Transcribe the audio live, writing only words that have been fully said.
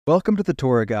Welcome to the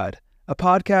Torah Guide, a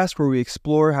podcast where we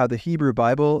explore how the Hebrew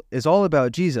Bible is all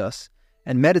about Jesus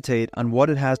and meditate on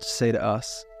what it has to say to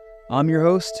us. I'm your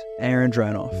host, Aaron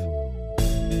Dranoff.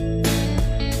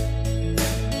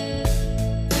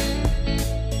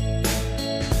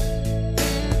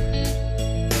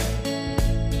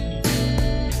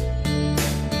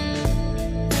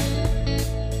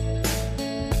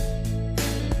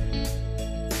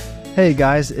 Hey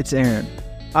guys, it's Aaron.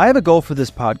 I have a goal for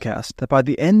this podcast that by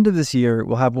the end of this year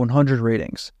we'll have 100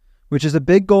 ratings, which is a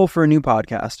big goal for a new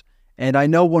podcast, and I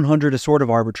know 100 is sort of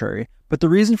arbitrary, but the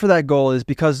reason for that goal is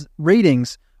because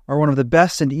ratings are one of the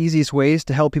best and easiest ways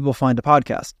to help people find a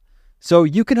podcast. So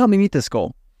you can help me meet this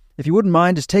goal. If you wouldn't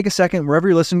mind, just take a second wherever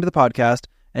you're listening to the podcast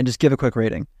and just give a quick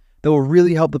rating. That will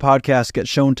really help the podcast get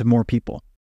shown to more people.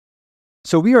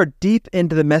 So we are deep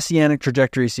into the Messianic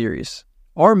Trajectory series.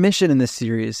 Our mission in this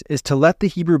series is to let the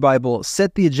Hebrew Bible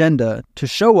set the agenda to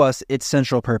show us its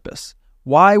central purpose.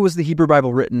 Why was the Hebrew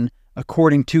Bible written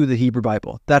according to the Hebrew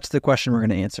Bible? That's the question we're going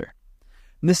to answer.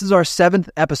 And this is our 7th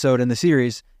episode in the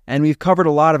series, and we've covered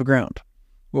a lot of ground.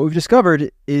 What we've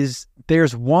discovered is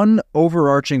there's one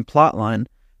overarching plot line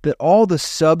that all the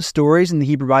sub-stories in the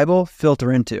Hebrew Bible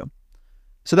filter into.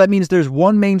 So that means there's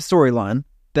one main storyline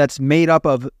that's made up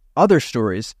of other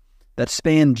stories that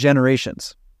span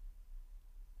generations.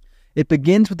 It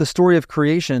begins with the story of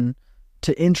creation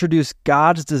to introduce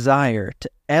God's desire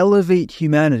to elevate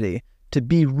humanity to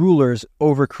be rulers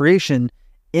over creation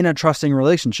in a trusting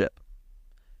relationship.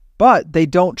 But they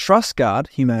don't trust God,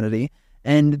 humanity,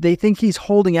 and they think he's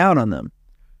holding out on them.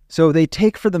 So they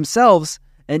take for themselves,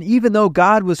 and even though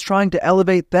God was trying to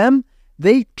elevate them,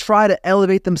 they try to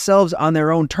elevate themselves on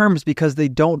their own terms because they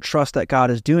don't trust that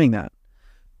God is doing that.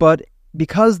 But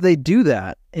because they do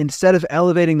that, instead of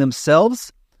elevating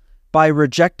themselves, by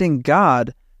rejecting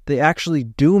God, they actually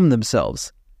doom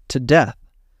themselves to death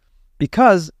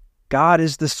because God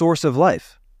is the source of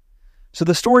life. So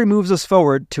the story moves us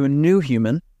forward to a new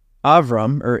human,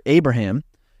 Avram, or Abraham,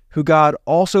 who God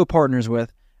also partners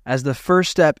with as the first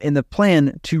step in the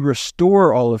plan to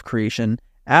restore all of creation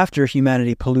after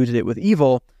humanity polluted it with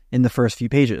evil in the first few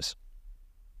pages.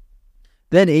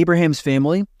 Then Abraham's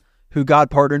family, who God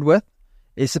partnered with,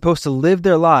 is supposed to live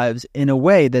their lives in a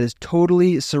way that is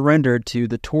totally surrendered to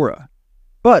the Torah.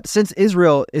 But since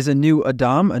Israel is a new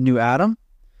Adam, a new Adam,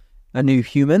 a new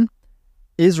human,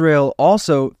 Israel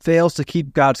also fails to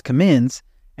keep God's commands,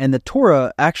 and the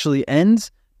Torah actually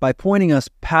ends by pointing us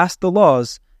past the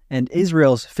laws and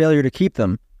Israel's failure to keep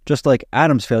them, just like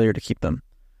Adam's failure to keep them.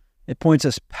 It points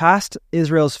us past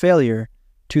Israel's failure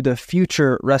to the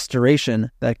future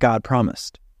restoration that God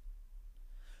promised.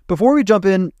 Before we jump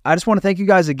in, I just want to thank you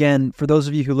guys again for those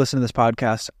of you who listen to this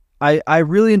podcast. I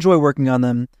really enjoy working on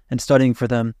them and studying for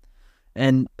them.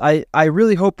 And I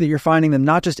really hope that you're finding them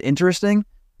not just interesting,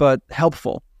 but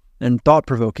helpful and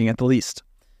thought-provoking at the least.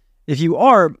 If you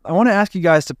are, I want to ask you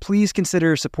guys to please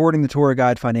consider supporting the Torah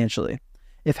Guide financially.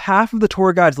 If half of the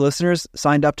Torah Guide's listeners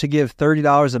signed up to give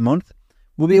 $30 a month,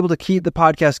 we'll be able to keep the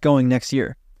podcast going next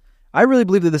year. I really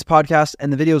believe that this podcast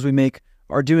and the videos we make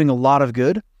are doing a lot of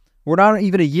good. We're not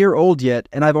even a year old yet,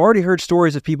 and I've already heard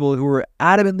stories of people who were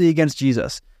adamantly against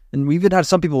Jesus. And we've even had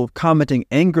some people commenting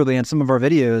angrily on some of our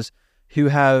videos who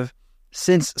have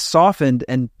since softened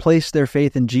and placed their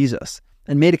faith in Jesus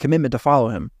and made a commitment to follow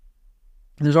him.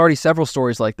 And there's already several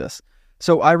stories like this.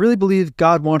 So I really believe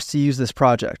God wants to use this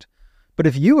project. But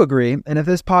if you agree, and if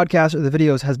this podcast or the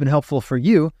videos has been helpful for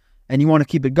you, and you want to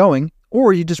keep it going,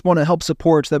 or you just want to help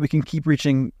support so that we can keep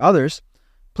reaching others,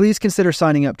 please consider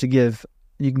signing up to give.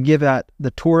 You can give at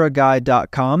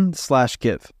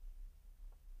thetorahguide.com/give.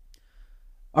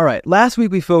 All right, last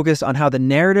week we focused on how the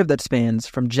narrative that spans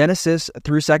from Genesis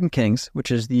through 2 Kings,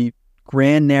 which is the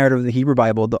grand narrative of the Hebrew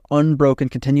Bible, the unbroken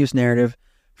continuous narrative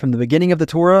from the beginning of the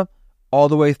Torah all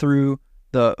the way through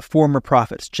the former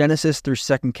prophets, Genesis through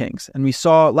 2 Kings. And we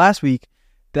saw last week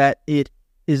that it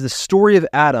is the story of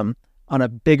Adam on a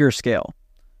bigger scale,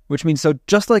 which means so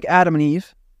just like Adam and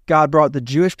Eve, God brought the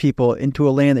Jewish people into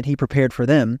a land that he prepared for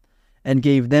them and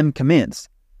gave them commands.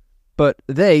 But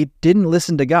they didn't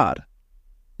listen to God.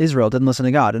 Israel didn't listen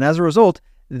to God. And as a result,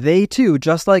 they too,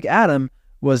 just like Adam,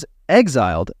 was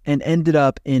exiled and ended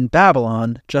up in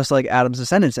Babylon, just like Adam's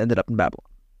descendants ended up in Babylon.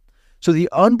 So the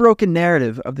unbroken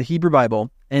narrative of the Hebrew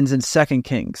Bible ends in 2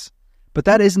 Kings. But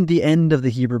that isn't the end of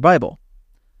the Hebrew Bible.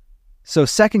 So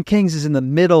 2 Kings is in the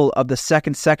middle of the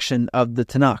second section of the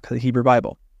Tanakh, the Hebrew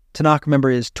Bible. Tanakh, remember,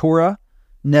 is Torah,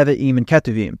 Nevi'im, and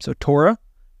Ketuvim. So Torah,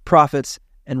 prophets,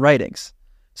 and writings.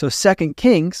 So 2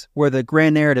 Kings, where the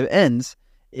grand narrative ends,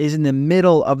 is in the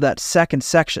middle of that second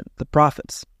section, the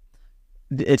prophets.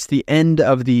 it's the end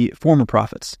of the former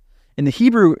prophets. In the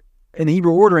Hebrew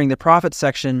ordering, the prophet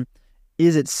section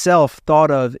is itself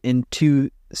thought of in two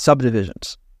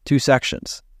subdivisions, two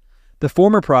sections: the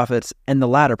former prophets and the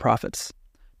latter prophets.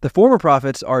 The former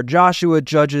prophets are Joshua,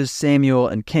 Judges, Samuel,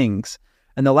 and Kings,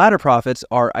 and the latter prophets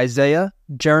are Isaiah,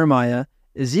 Jeremiah,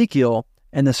 Ezekiel,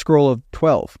 and the Scroll of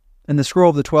 12. And the Scroll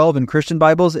of the 12 in Christian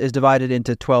Bibles is divided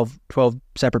into 12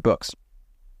 separate books.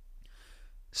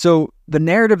 So the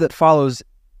narrative that follows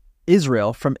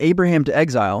Israel from Abraham to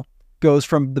exile goes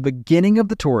from the beginning of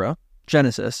the Torah,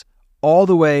 Genesis, all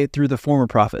the way through the former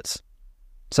prophets,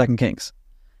 2 Kings.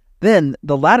 Then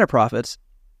the latter prophets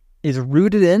is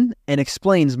rooted in and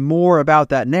explains more about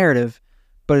that narrative,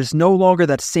 but it's no longer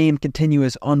that same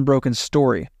continuous, unbroken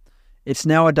story. It's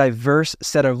now a diverse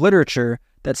set of literature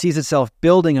that sees itself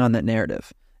building on that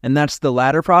narrative, and that's the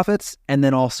latter prophets, and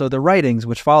then also the writings,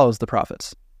 which follows the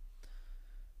prophets.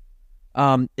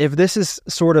 If this is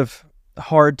sort of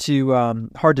hard to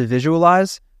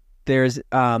visualize, there's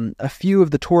a few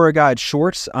of the Torah Guide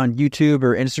shorts on YouTube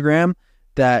or Instagram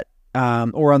that,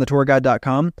 or on the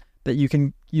TorahGuide.com, that you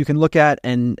can look at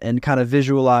and kind of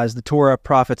visualize the Torah,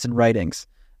 prophets, and writings.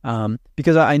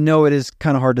 Because I know it is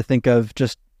kind of hard to think of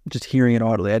just hearing it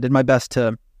audibly. I did my best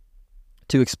to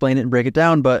explain it and break it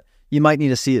down, but you might need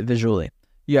to see it visually.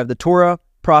 You have the Torah,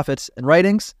 prophets, and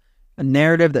writings, a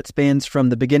narrative that spans from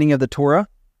the beginning of the Torah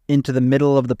into the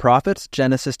middle of the prophets,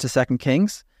 Genesis to 2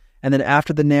 Kings. And then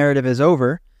after the narrative is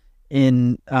over,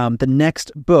 in the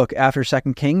next book after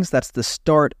 2 Kings, that's the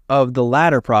start of the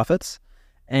latter prophets.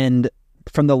 And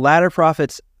from the latter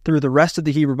prophets through the rest of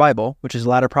the Hebrew Bible, which is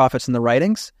latter prophets and the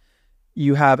writings,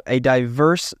 you have a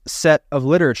diverse set of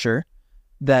literature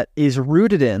that is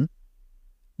rooted in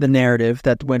the narrative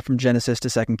that went from Genesis to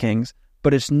 2 Kings,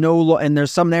 but it's and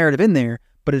there's some narrative in there,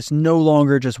 but it's no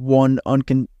longer just one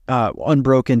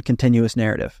unbroken continuous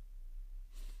narrative.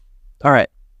 All right.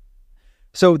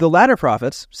 So the latter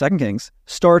prophets, 2 Kings,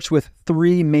 starts with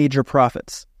 3 major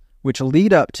prophets, which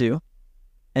lead up to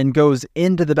and goes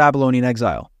into the Babylonian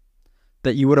exile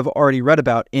that you would have already read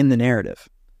about in the narrative.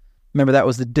 Remember, that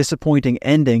was the disappointing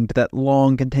ending to that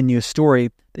long, continuous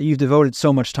story that you've devoted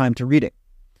so much time to reading.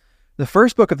 The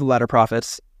first book of the latter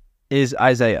prophets is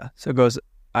Isaiah. So it goes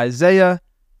Isaiah,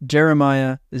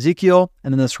 Jeremiah, Ezekiel,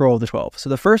 and then the Scroll of the 12. So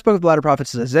the first book of the latter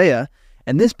prophets is Isaiah,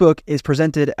 and this book is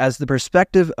presented as the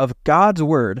perspective of God's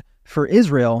word for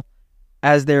Israel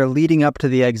as they're leading up to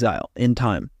the exile in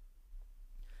time.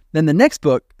 Then the next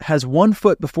book has 1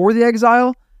 foot before the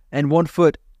exile and 1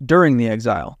 foot during the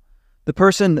exile. The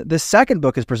person this second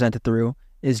book is presented through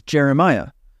is Jeremiah,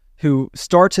 who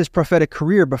starts his prophetic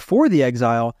career before the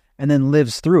exile and then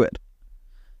lives through it,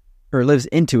 or lives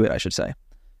into it, I should say.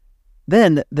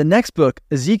 Then the next book,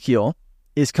 Ezekiel,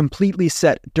 is completely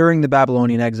set during the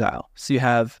Babylonian exile. So you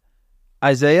have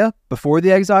Isaiah before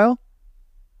the exile,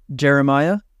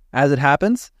 Jeremiah as it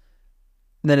happens,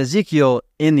 and then Ezekiel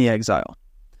in the exile.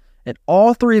 And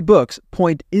all 3 books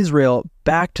point Israel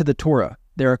back to the Torah.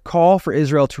 They're a call for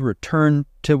Israel to return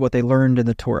to what they learned in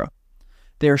the Torah.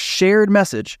 Their shared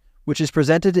message, which is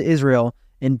presented to Israel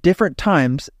in different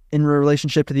times in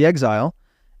relationship to the exile,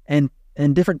 and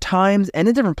in different times and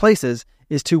in different places,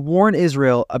 is to warn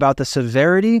Israel about the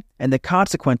severity and the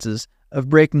consequences of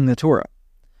breaking the Torah.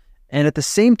 And at the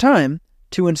same time,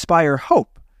 to inspire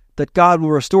hope that God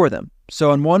will restore them.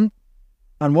 So on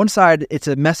one side, it's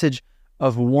a message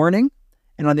of warning,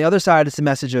 and on the other side, it's a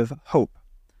message of hope.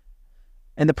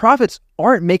 And the prophets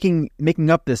aren't making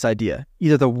up this idea,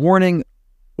 either the warning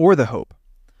or the hope.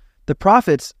 The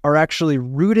prophets are actually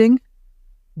rooting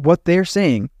what they're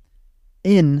saying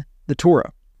in the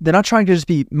Torah. They're not trying to just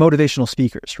be motivational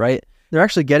speakers, right? They're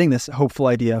actually getting this hopeful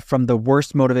idea from the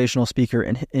worst motivational speaker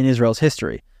in Israel's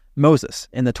history, Moses,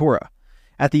 in the Torah.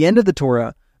 At the end of the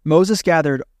Torah, Moses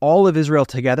gathered all of Israel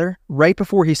together right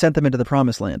before he sent them into the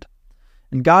Promised Land.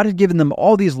 And God had given them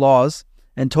all these laws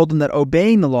and told them that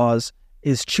obeying the laws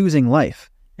is choosing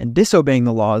life, and disobeying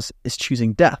the laws is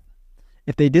choosing death.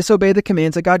 If they disobey the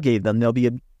commands that God gave them, they'll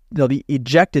be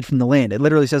ejected from the land. It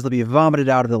literally says they'll be vomited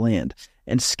out of the land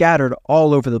and scattered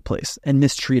all over the place and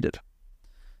mistreated.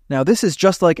 Now, this is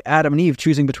just like Adam and Eve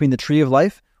choosing between the tree of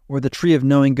life or the tree of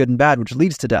knowing good and bad, which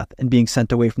leads to death and being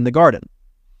sent away from the garden.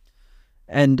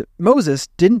 And Moses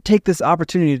didn't take this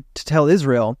opportunity to tell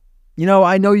Israel,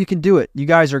 I know you can do it. You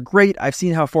guys are great. I've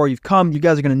seen how far you've come. You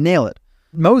guys are going to nail it.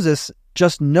 Moses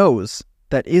just knows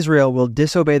that Israel will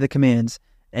disobey the commands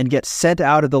and get sent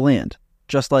out of the land,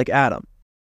 just like Adam.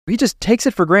 He just takes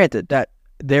it for granted that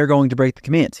they're going to break the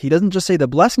commands. He doesn't just say the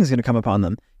blessing is going to come upon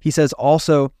them. He says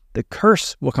also the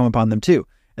curse will come upon them too.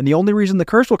 And the only reason the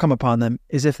curse will come upon them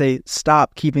is if they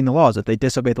stop keeping the laws, if they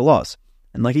disobey the laws.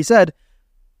 And like he said,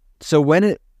 so when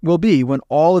it will be, when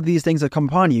all of these things have come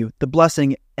upon you, the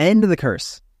blessing and the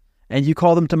curse, and you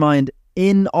call them to mind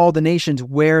in all the nations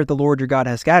where the Lord your God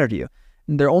has scattered you.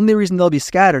 And the only reason they'll be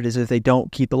scattered is if they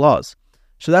don't keep the laws.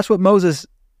 So that's what Moses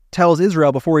tells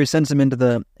Israel before he sends them into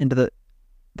the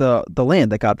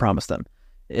land that God promised them.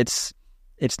 It's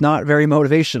not very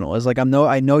motivational. It's like, I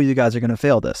know you guys are going to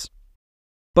fail this.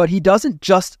 But he doesn't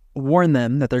just warn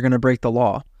them that they're going to break the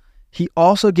law. He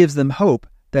also gives them hope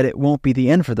that it won't be the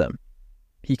end for them.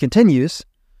 He continues,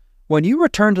 when you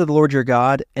return to the Lord your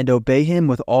God and obey him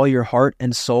with all your heart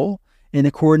and soul, in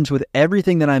accordance with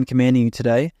everything that I am commanding you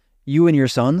today, you and your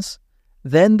sons,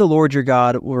 then the Lord your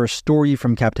God will restore you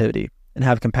from captivity and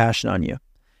have compassion on you,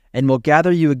 and will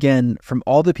gather you again from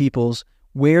all the peoples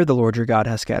where the Lord your God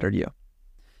has scattered you.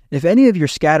 If any of your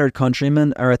scattered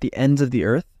countrymen are at the ends of the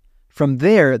earth, from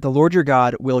there the Lord your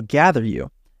God will gather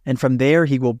you, and from there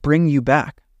he will bring you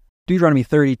back. Deuteronomy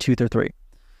 30:2-3.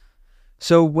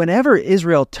 So whenever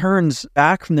Israel turns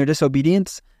back from their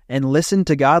disobedience and listen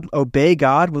to God, obey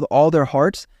God with all their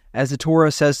hearts, as the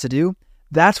Torah says to do,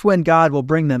 that's when God will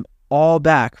bring them all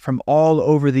back from all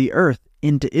over the earth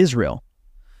into Israel.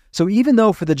 So even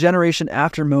though for the generation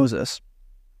after Moses,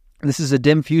 this is a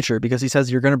dim future because he says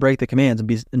you're going to break the commands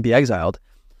and be exiled,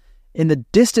 in the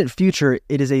distant future,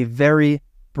 it is a very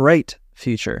bright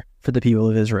future for the people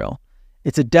of Israel.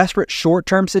 It's a desperate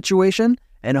short-term situation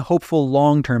and a hopeful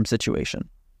long-term situation.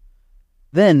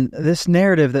 Then, this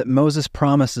narrative that Moses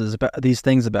promises about these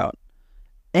things about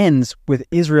ends with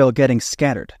Israel getting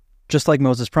scattered, just like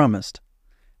Moses promised.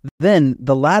 Then,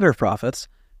 the latter prophets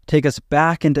take us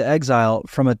back into exile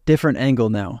from a different angle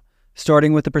now,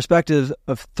 starting with the perspective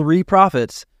of 3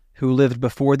 prophets who lived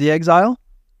before the exile,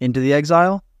 into the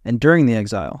exile, and during the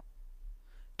exile.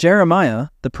 Jeremiah,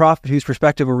 the prophet whose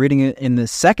perspective we're reading in the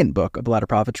second book of the latter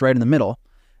prophets, right in the middle,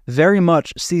 very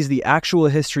much sees the actual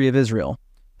history of Israel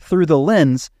through the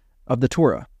lens of the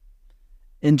Torah.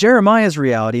 In Jeremiah's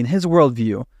reality, in his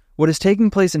worldview, what is taking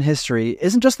place in history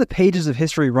isn't just the pages of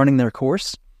history running their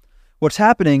course. What's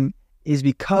happening is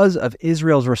because of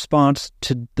Israel's response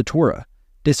to the Torah,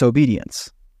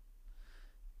 disobedience.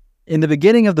 In the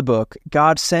beginning of the book,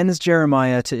 God sends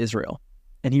Jeremiah to Israel,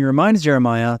 and he reminds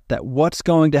Jeremiah that what's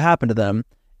going to happen to them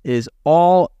is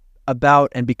all about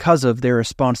and because of their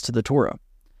response to the Torah.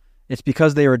 It's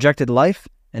because they rejected life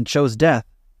and chose death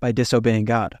by disobeying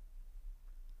God.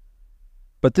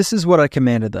 But this is what I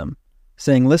commanded them,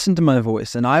 saying, listen to my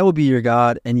voice, and I will be your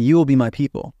God, and you will be my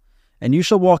people. And you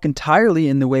shall walk entirely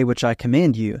in the way which I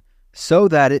command you, so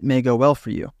that it may go well for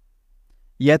you.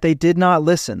 Yet they did not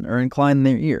listen or incline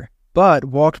their ear, but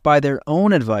walked by their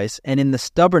own advice and in the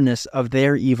stubbornness of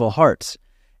their evil hearts.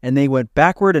 And they went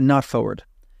backward and not forward.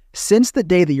 Since the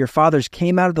day that your fathers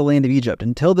came out of the land of Egypt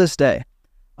until this day,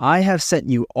 I have sent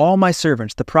you all my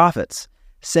servants, the prophets,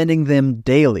 sending them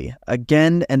daily,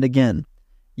 again and again.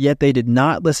 Yet they did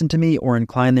not listen to me or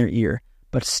incline their ear,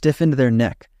 but stiffened their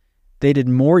neck. They did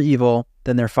more evil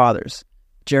than their fathers.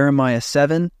 Jeremiah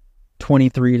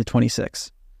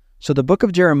 7:23-26. So the book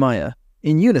of Jeremiah,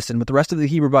 in unison with the rest of the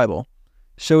Hebrew Bible,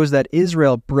 shows that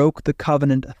Israel broke the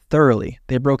covenant thoroughly.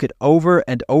 They broke it over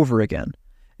and over again.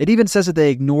 It even says that they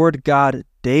ignored God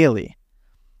daily.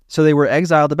 So they were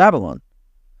exiled to Babylon.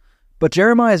 But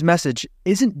Jeremiah's message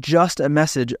isn't just a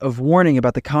message of warning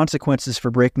about the consequences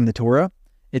for breaking the Torah.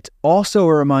 It's also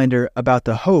a reminder about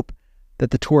the hope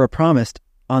that the Torah promised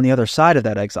on the other side of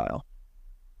that exile.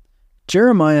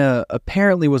 Jeremiah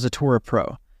apparently was a Torah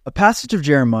pro. A passage of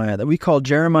Jeremiah that we call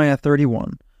Jeremiah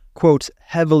 31 quotes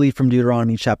heavily from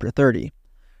Deuteronomy chapter 30.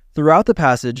 Throughout the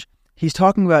passage, he's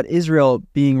talking about Israel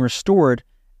being restored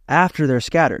after they're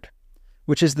scattered,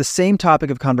 which is the same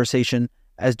topic of conversation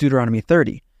as Deuteronomy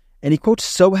 30. And he quotes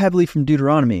so heavily from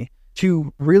Deuteronomy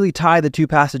to really tie the two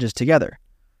passages together.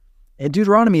 In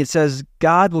Deuteronomy, it says,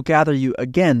 God will gather you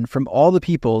again from all the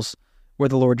peoples where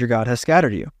the Lord your God has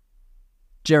scattered you.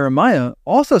 Jeremiah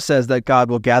also says that God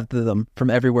will gather them from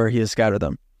everywhere he has scattered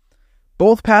them.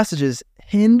 Both passages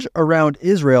hinge around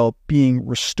Israel being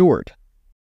restored.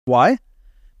 Why?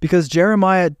 Because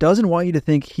Jeremiah doesn't want you to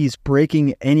think he's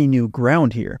breaking any new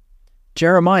ground here.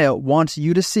 Jeremiah wants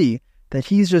you to see that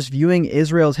he's just viewing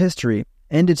Israel's history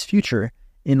and its future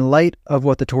in light of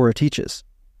what the Torah teaches.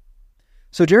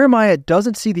 So Jeremiah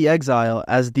doesn't see the exile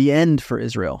as the end for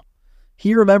Israel.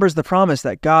 He remembers the promise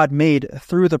that God made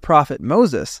through the prophet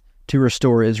Moses to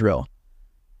restore Israel.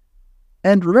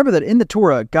 And remember that in the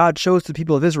Torah, God chose the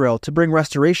people of Israel to bring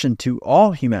restoration to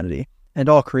all humanity and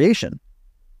all creation.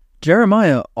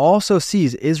 Jeremiah also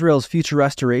sees Israel's future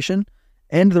restoration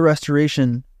and the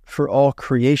restoration for all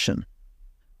creation.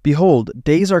 Behold,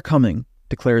 days are coming,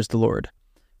 declares the Lord,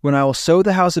 when I will sow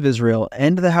the house of Israel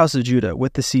and the house of Judah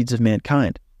with the seeds of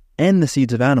mankind and the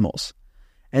seeds of animals.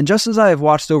 And just as I have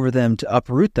watched over them to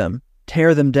uproot them,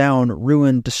 tear them down,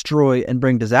 ruin, destroy, and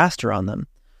bring disaster on them,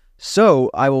 so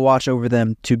I will watch over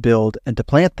them to build and to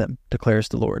plant them, declares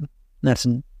the Lord. And that's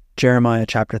in Jeremiah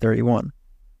chapter 31.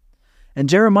 And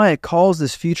Jeremiah calls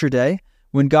this future day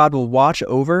when God will watch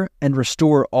over and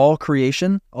restore all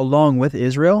creation along with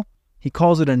Israel. He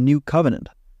calls it a new covenant.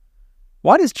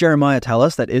 Why does Jeremiah tell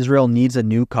us that Israel needs a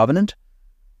new covenant?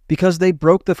 Because they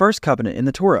broke the first covenant in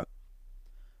the Torah.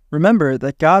 Remember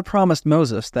that God promised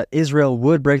Moses that Israel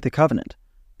would break the covenant,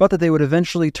 but that they would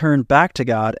eventually turn back to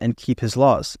God and keep his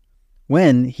laws,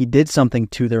 when he did something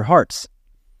to their hearts.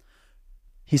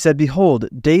 He said, "Behold,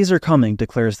 days are coming,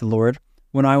 declares the Lord,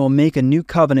 when I will make a new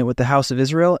covenant with the house of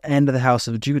Israel and the house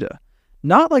of Judah,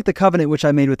 not like the covenant which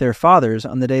I made with their fathers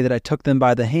on the day that I took them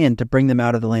by the hand to bring them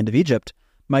out of the land of Egypt,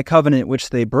 my covenant which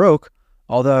they broke,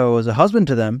 although I was a husband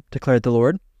to them, declared the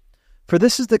Lord. For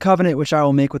this is the covenant which I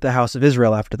will make with the house of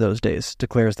Israel after those days,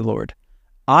 declares the Lord.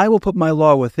 I will put my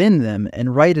law within them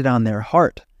and write it on their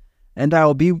heart, and I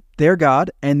will be their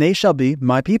God, and they shall be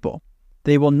my people.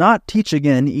 They will not teach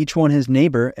again each one his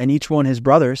neighbor and each one his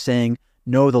brother, saying,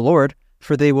 Know the Lord,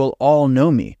 for they will all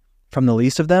know me, from the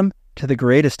least of them to the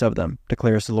greatest of them,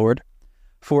 declares the Lord.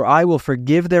 For I will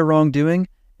forgive their wrongdoing,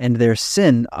 and their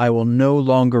sin I will no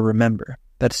longer remember."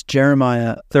 That's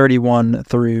Jeremiah 31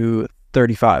 through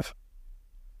 35.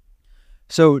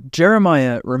 So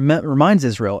Jeremiah reminds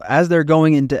Israel, as they're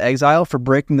going into exile for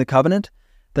breaking the covenant,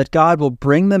 that God will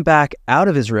bring them back out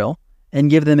of Israel and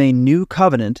give them a new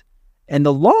covenant, and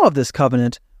the law of this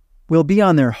covenant will be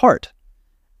on their heart.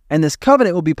 And this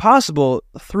covenant will be possible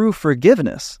through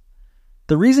forgiveness.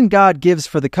 The reason God gives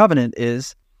for the covenant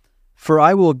is, "For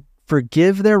I will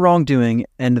forgive their wrongdoing,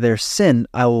 and their sin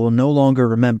I will no longer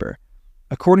remember."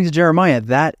 According to Jeremiah,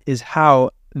 that is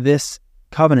how this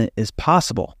covenant is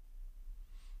possible.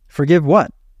 Forgive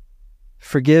what?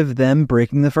 Forgive them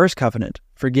breaking the first covenant.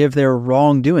 Forgive their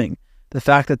wrongdoing, the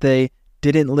fact that they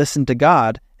didn't listen to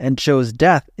God and chose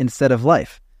death instead of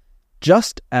life.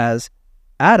 Just as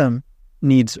Adam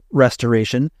needs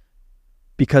restoration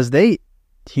because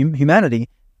humanity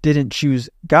didn't choose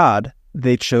God,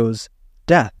 they chose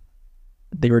death.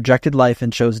 They rejected life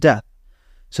and chose death.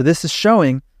 So this is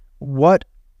showing what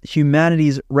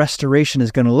humanity's restoration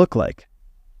is going to look like.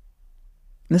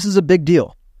 This is a big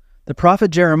deal. The prophet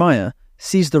Jeremiah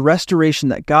sees the restoration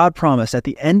that God promised at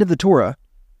the end of the Torah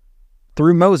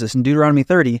through Moses in Deuteronomy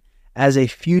 30 as a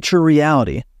future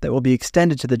reality that will be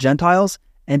extended to the Gentiles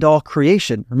and all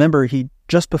creation. Remember,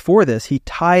 just before this, he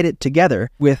tied it together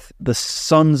with the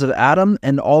sons of Adam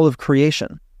and all of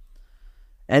creation.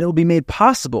 And it will be made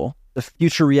possible, the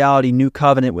future reality, new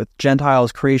covenant with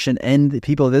Gentiles, creation, and the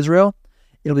people of Israel,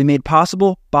 it'll be made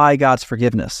possible by God's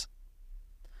forgiveness.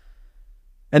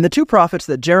 And the two prophets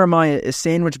that Jeremiah is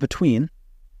sandwiched between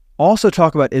also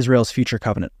talk about Israel's future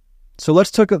covenant. So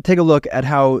let's take a look at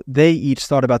how they each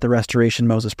thought about the restoration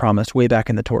Moses promised way back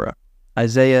in the Torah,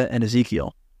 Isaiah and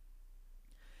Ezekiel.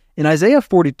 In Isaiah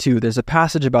 42, there's a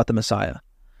passage about the Messiah,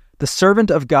 the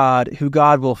servant of God who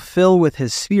God will fill with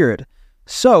his spirit,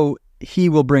 so he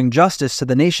will bring justice to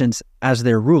the nations as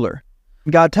their ruler.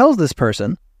 God tells this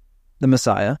person, the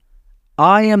Messiah,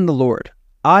 "I am the Lord.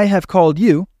 I have called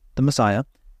you," the Messiah,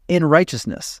 "in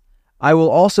righteousness. I will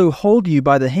also hold you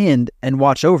by the hand and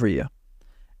watch over you.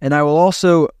 And I will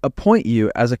also appoint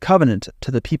you as a covenant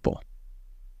to the people."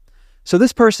 So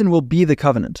this person will be the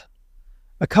covenant.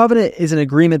 A covenant is an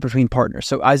agreement between partners.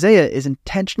 So Isaiah is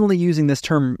intentionally using this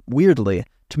term weirdly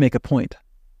to make a point.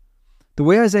 The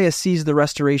way Isaiah sees the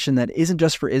restoration that isn't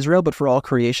just for Israel, but for all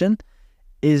creation,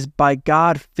 is by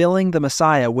God filling the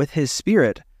Messiah with his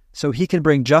spirit so he can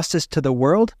bring justice to the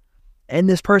world, and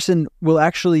this person will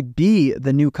actually be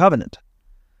the new covenant.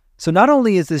 So not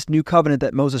only is this new covenant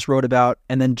that Moses wrote about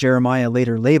and then Jeremiah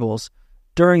later labels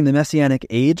during the Messianic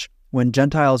age when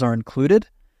Gentiles are included,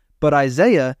 but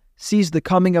Isaiah sees the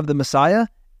coming of the Messiah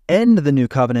and the new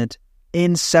covenant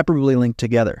inseparably linked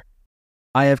together.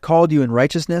 "I have called you in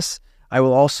righteousness. I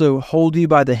will also hold you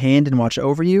by the hand and watch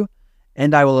over you,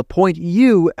 and I will appoint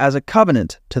you as a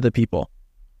covenant to the people."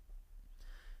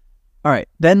 All right,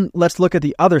 then let's look at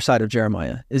the other side of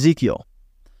Jeremiah, Ezekiel.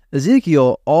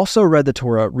 Ezekiel also read the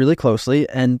Torah really closely,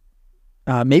 and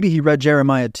maybe he read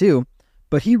Jeremiah too,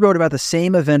 but he wrote about the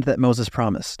same event that Moses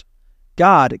promised: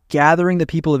 God gathering the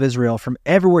people of Israel from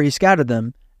everywhere he scattered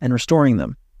them and restoring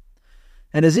them.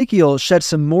 And Ezekiel shed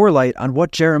some more light on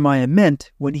what Jeremiah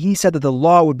meant when he said that the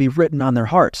law would be written on their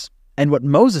hearts, and what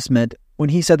Moses meant when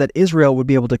he said that Israel would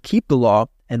be able to keep the law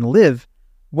and live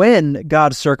when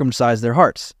God circumcised their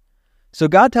hearts. So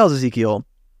God tells Ezekiel,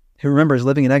 who remember is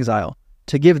living in exile,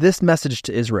 to give this message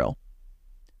to Israel.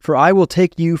 For I will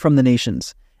take you from the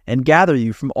nations and gather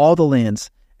you from all the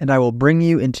lands, and I will bring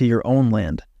you into your own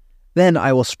land. Then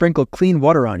I will sprinkle clean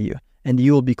water on you, and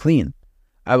you will be clean.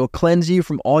 I will cleanse you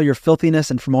from all your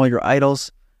filthiness and from all your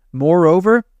idols.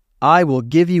 Moreover, I will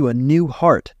give you a new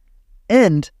heart,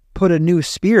 and put a new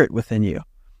spirit within you.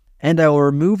 And I will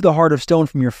remove the heart of stone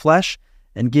from your flesh,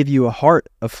 and give you a heart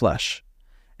of flesh.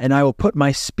 And I will put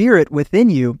my spirit within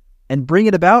you, and bring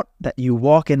it about that you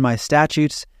walk in my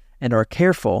statutes, and are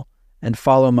careful, and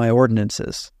follow my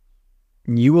ordinances.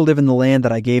 And you will live in the land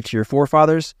that I gave to your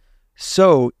forefathers,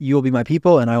 so you will be my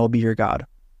people, and I will be your God.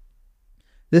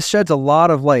 This sheds a lot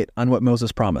of light on what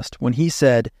Moses promised when he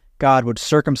said God would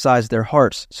circumcise their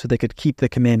hearts so they could keep the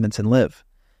commandments and live.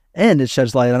 And it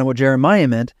sheds light on what Jeremiah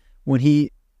meant when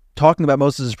he, talking about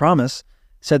Moses' promise,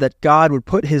 said that God would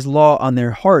put his law on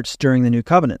their hearts during the new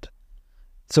covenant.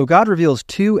 So God reveals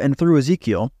to and through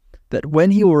Ezekiel that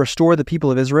when he will restore the people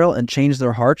of Israel and change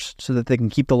their hearts so that they can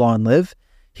keep the law and live,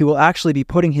 he will actually be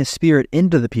putting his spirit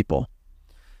into the people.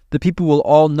 The people will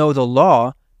all know the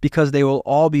law because they will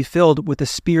all be filled with the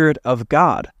Spirit of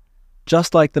God,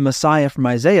 just like the Messiah from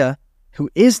Isaiah, who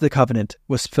is the covenant,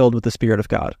 was filled with the Spirit of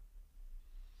God.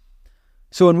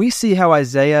 So when we see how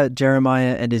Isaiah,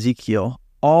 Jeremiah, and Ezekiel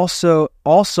all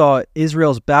saw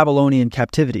Israel's Babylonian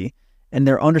captivity and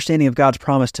their understanding of God's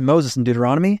promise to Moses in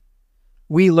Deuteronomy,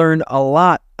 we learn a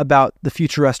lot about the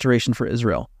future restoration for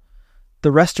Israel.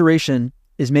 The restoration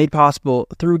is made possible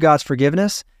through God's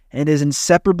forgiveness and is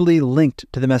inseparably linked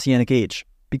to the Messianic age,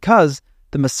 because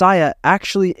the Messiah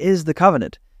actually is the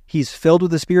covenant. He's filled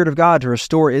with the Spirit of God to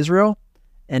restore Israel,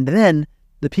 and then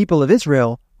the people of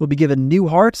Israel will be given new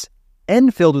hearts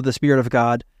and filled with the Spirit of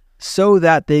God so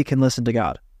that they can listen to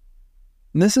God.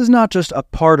 And this is not just a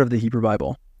part of the Hebrew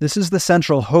Bible. This is the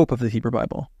central hope of the Hebrew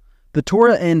Bible. The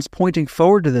Torah ends pointing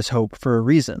forward to this hope for a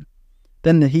reason.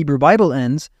 Then the Hebrew Bible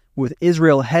ends with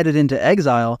Israel headed into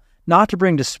exile, not to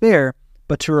bring despair,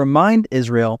 but to remind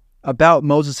Israel about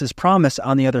Moses' promise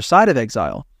on the other side of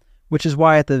exile, which is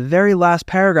why at the very last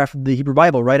paragraph of the Hebrew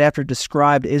Bible, right after it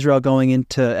described Israel going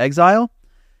into exile,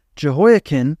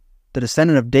 Jehoiakim, the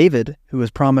descendant of David, who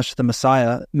was promised the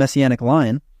Messiah, Messianic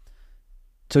line,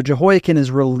 so Jehoiakim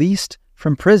is released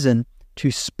from prison to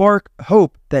spark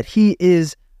hope that he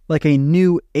is like a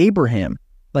new Abraham,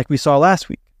 like we saw last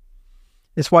week.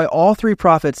 It's why all three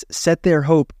prophets set their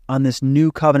hope on this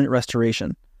new covenant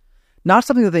restoration. Not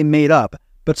something that they made up,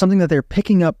 but something that they're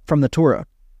picking up from the Torah.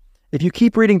 If you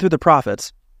keep reading through the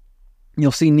prophets,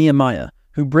 you'll see Nehemiah,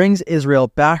 who brings Israel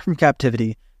back from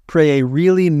captivity, pray a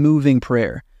really moving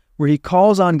prayer, where he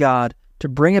calls on God to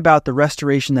bring about the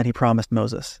restoration that he promised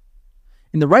Moses.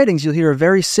 In the writings, you'll hear a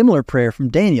very similar prayer from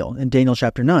Daniel in Daniel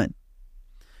chapter 9.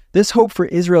 This hope for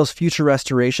Israel's future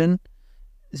restoration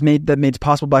is made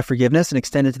possible by forgiveness and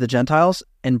extended to the Gentiles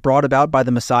and brought about by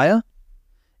the Messiah,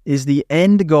 is the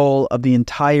end goal of the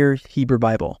entire Hebrew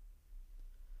Bible.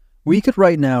 We could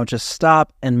right now just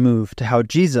stop and move to how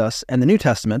Jesus and the New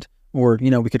Testament, or,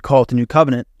 we could call it the New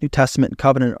Covenant. New Testament and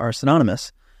Covenant are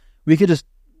synonymous. We could just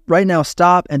right now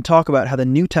stop and talk about how the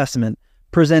New Testament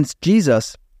presents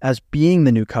Jesus as being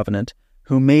the New Covenant,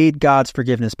 who made God's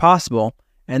forgiveness possible,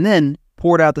 and then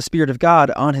poured out the Spirit of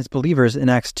God on his believers in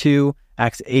Acts 2,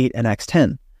 Acts 8, and Acts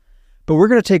 10. But we're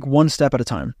going to take one step at a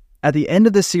time. At the end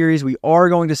of this series, we are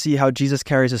going to see how Jesus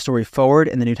carries the story forward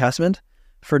in the New Testament.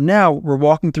 For now, we're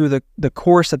walking through the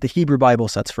course that the Hebrew Bible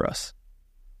sets for us.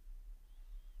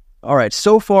 All right,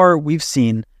 so far we've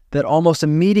seen that almost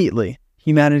immediately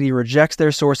humanity rejects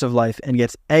their source of life and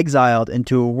gets exiled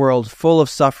into a world full of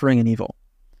suffering and evil,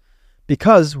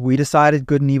 because we decided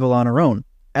good and evil on our own,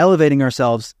 elevating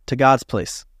ourselves to God's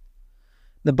place.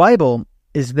 The Bible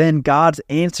is then God's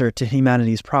answer to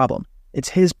humanity's problem. It's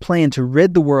his plan to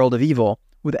rid the world of evil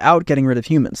without getting rid of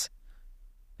humans,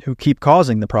 who keep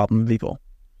causing the problem of evil.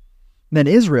 Then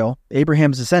Israel,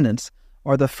 Abraham's descendants,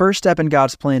 are the first step in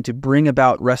God's plan to bring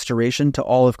about restoration to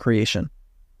all of creation.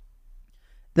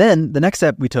 Then the next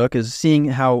step we took is seeing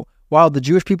how, while the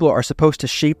Jewish people are supposed to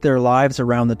shape their lives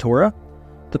around the Torah,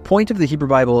 the point of the Hebrew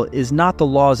Bible is not the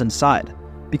laws inside,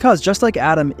 because just like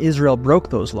Adam, Israel broke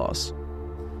those laws.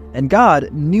 And God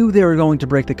knew they were going to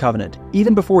break the covenant,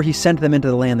 even before he sent them into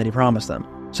the land that he promised them.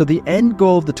 So the end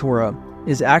goal of the Torah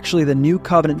is actually the new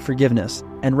covenant forgiveness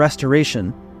and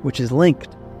restoration, which is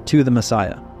linked to the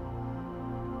Messiah.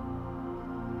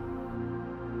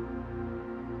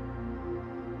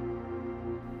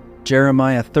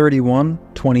 Jeremiah 31,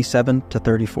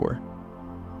 27-34.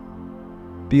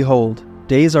 Behold,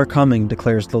 days are coming,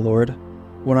 declares the Lord,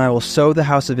 when I will sow the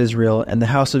house of Israel and the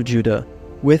house of Judah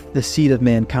with the seed of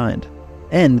mankind,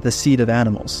 and the seed of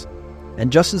animals. And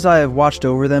just as I have watched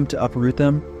over them to uproot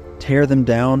them, tear them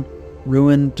down,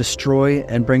 ruin, destroy,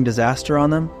 and bring disaster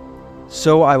on them,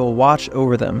 so I will watch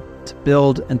over them to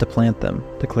build and to plant them,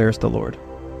 declares the Lord.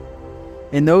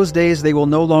 In those days they will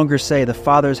no longer say the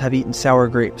fathers have eaten sour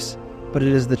grapes, but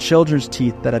it is the children's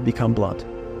teeth that have become blunt.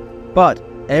 But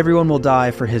everyone will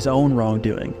die for his own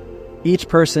wrongdoing. Each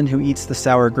person who eats the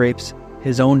sour grapes,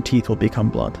 his own teeth will become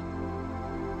blunt.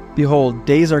 Behold,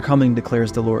 days are coming,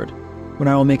 declares the Lord, when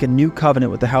I will make a new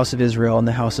covenant with the house of Israel and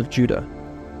the house of Judah,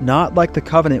 not like the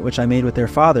covenant which I made with their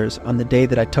fathers on the day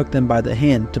that I took them by the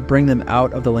hand to bring them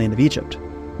out of the land of Egypt,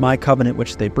 my covenant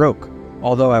which they broke,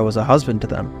 although I was a husband to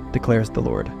them, declares the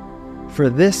Lord. For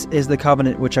this is the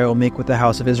covenant which I will make with the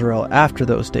house of Israel after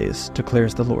those days,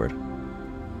 declares the Lord.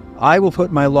 I will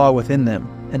put my law within them,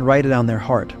 and write it on their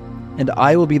heart, and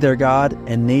I will be their God,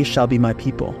 and they shall be my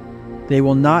people. They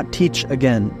will not teach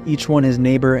again each one his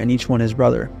neighbor and each one his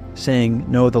brother, saying,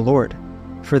 Know the Lord,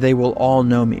 for they will all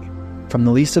know me, from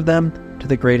the least of them to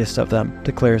the greatest of them,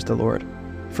 declares the Lord.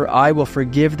 For I will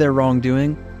forgive their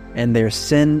wrongdoing, and their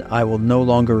sin I will no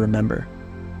longer remember.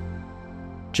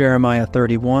 Jeremiah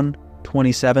 31,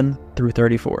 27 through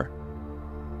 34.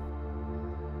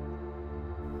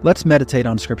 Let's meditate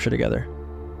on Scripture together.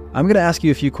 I'm going to ask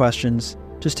you a few questions.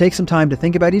 Just take some time to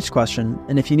think about each question,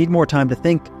 and if you need more time to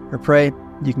think or pray,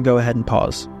 you can go ahead and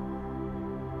pause.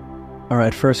 All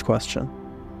right, first question.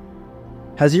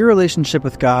 Has your relationship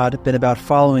with God been about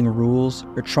following rules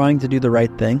or trying to do the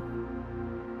right thing?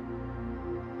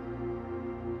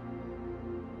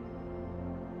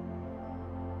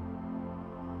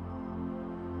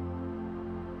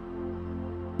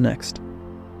 Next.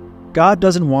 God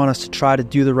doesn't want us to try to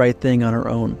do the right thing on our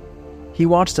own. He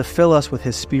wants to fill us with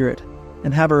His Spirit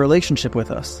and have a relationship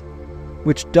with us,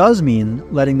 which does mean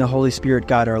letting the Holy Spirit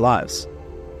guide our lives.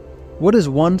 What is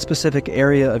one specific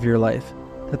area of your life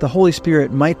that the Holy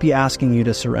Spirit might be asking you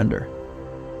to surrender?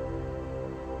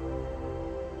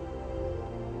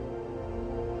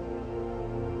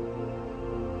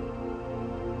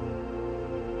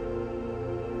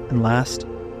 And last,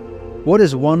 what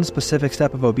is one specific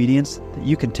step of obedience that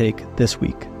you can take this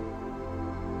week?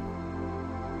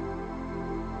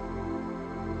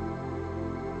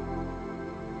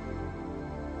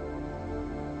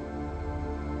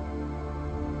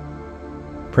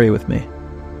 Pray with me.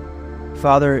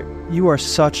 Father, you are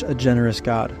such a generous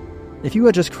God. If you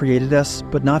had just created us,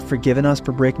 but not forgiven us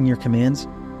for breaking your commands,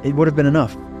 it would have been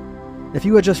enough. If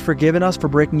you had just forgiven us for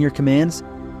breaking your commands,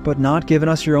 but not given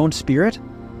us your own Spirit,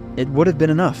 it would have been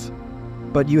enough.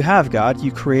 But you have, God.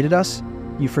 You created us,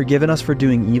 you've forgiven us for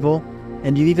doing evil,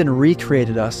 and you've even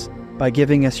recreated us by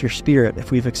giving us your Spirit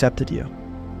if we've accepted you.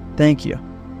 Thank you.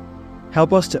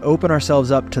 Help us to open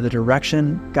ourselves up to the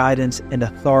direction, guidance, and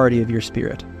authority of your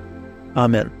Spirit.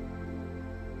 Amen.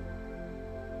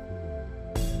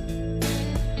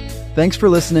 Thanks for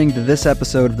listening to this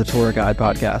episode of the Torah Guide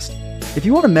podcast. If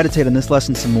you want to meditate on this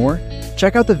lesson some more,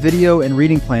 check out the video and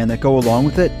reading plan that go along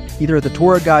with it, either at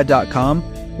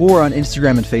thetorahguide.com or on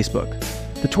Instagram and Facebook.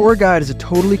 The Torah Guide is a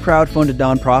totally crowdfunded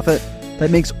nonprofit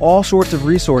that makes all sorts of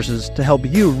resources to help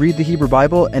you read the Hebrew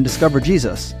Bible and discover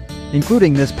Jesus,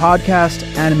 including this podcast,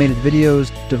 animated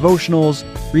videos, devotionals,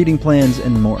 reading plans,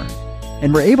 and more.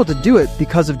 And we're able to do it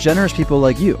because of generous people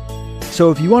like you.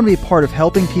 So if you want to be a part of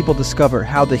helping people discover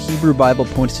how the Hebrew Bible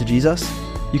points to Jesus,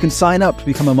 you can sign up to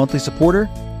become a monthly supporter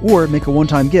or make a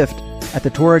one-time gift at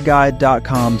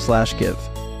thetorahguide.com/give.